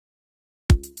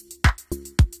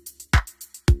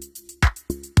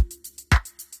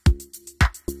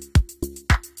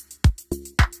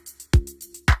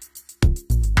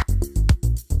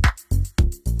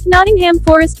Nottingham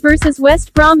Forest vs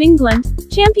West Brom England.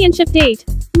 Championship date.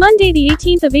 Monday the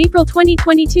 18th of April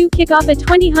 2022. Kick-off at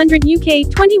 2000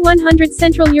 UK 2100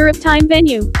 Central Europe Time.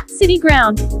 Venue: City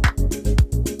Ground.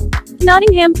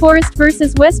 Nottingham Forest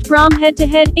vs West Brom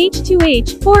head-to-head.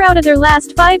 H2H. 4 out of their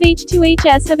last 5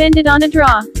 H2Hs have ended on a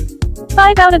draw.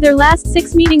 5 out of their last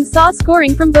 6 meetings saw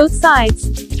scoring from both sides.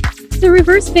 The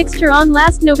reverse fixture on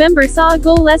last November saw a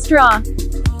goalless draw.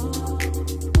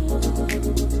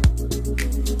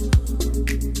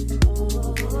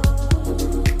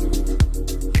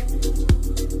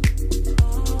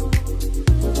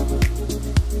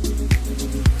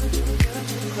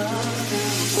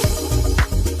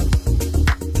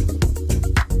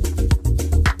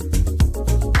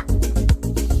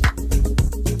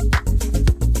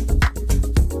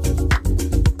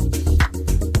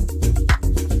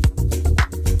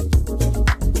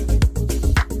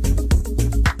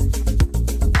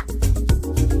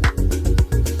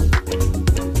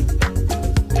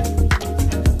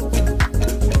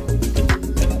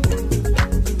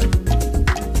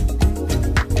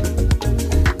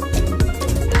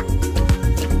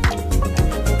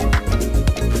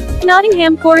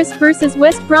 Nottingham Forest vs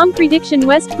West Brom prediction.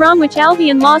 West Bromwich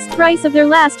Albion lost thrice of their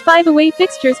last 5 away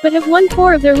fixtures but have won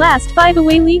 4 of their last 5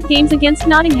 away league games against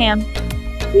Nottingham.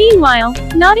 Meanwhile,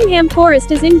 Nottingham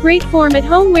Forest is in great form at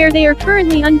home where they are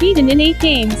currently unbeaten in 8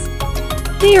 games.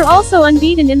 They are also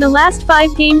unbeaten in the last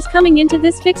 5 games coming into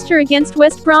this fixture against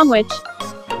West Bromwich.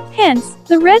 Hence,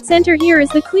 the Reds enter here as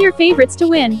the clear favourites to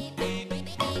win.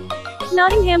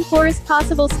 Nottingham Forest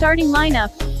possible starting lineup: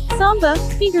 Samba,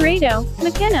 Figueiredo,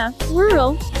 McKenna,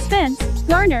 Rural, Spence,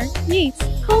 Garner, Yates,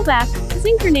 Colback,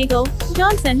 Zinkernagel,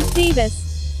 Johnson,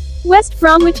 Davis. West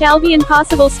Bromwich Albion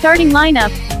possible starting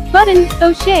lineup: Button,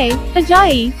 O'Shea,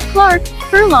 Ajayi, Clark,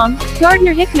 Furlong,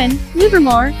 Gardner Hickman,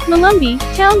 Livermore, Malumbi,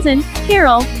 Townsend,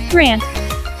 Carroll, Grant.